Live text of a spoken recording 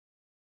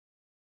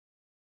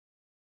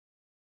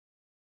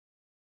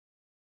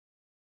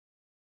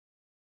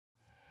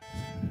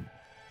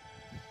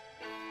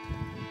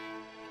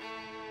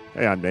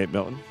Hey, I'm Nate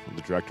Milton. I'm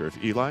the director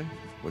of Eli,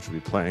 which will be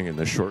playing in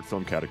the short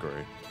film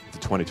category at the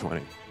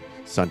 2020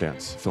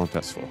 Sundance Film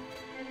Festival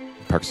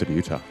in Park City,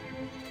 Utah.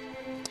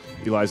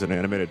 Eli is an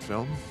animated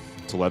film.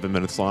 It's 11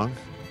 minutes long.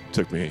 It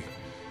took me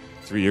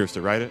 3 years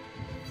to write it,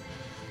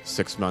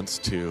 6 months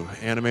to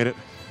animate it.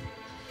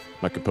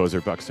 My composer,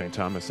 Buck St.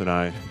 Thomas, and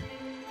I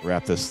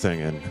wrapped this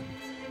thing in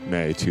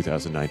May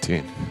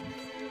 2019.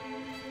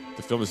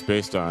 The film is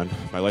based on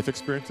my life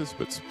experiences,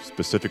 but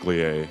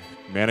specifically a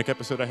manic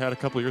episode I had a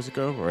couple years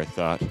ago where I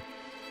thought,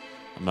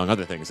 among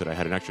other things, that I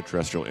had an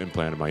extraterrestrial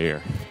implant in my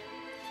ear.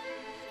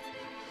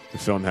 The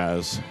film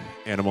has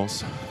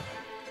animals,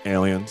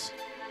 aliens,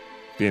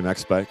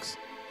 BMX bikes.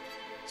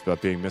 It's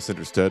about being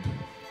misunderstood,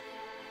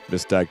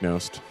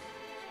 misdiagnosed.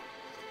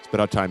 It's about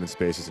how time and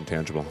space is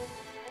intangible.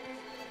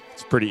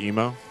 It's pretty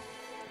emo.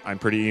 I'm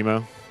pretty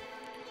emo.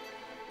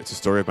 It's a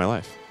story of my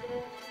life.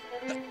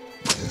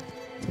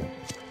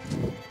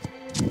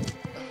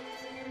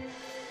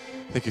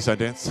 Thank you,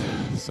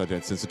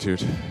 Sundance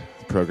Institute,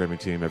 the programming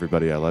team,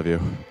 everybody, I love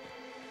you.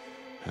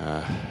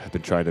 I've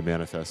been trying to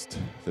manifest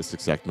this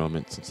exact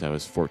moment since I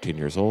was 14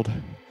 years old. I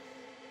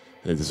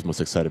think this is the most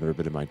excited I've ever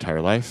been in my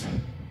entire life.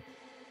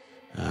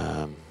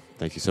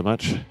 Thank you so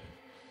much.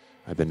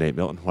 I've been Nate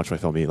Milton. Watch my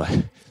film,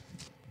 Eli.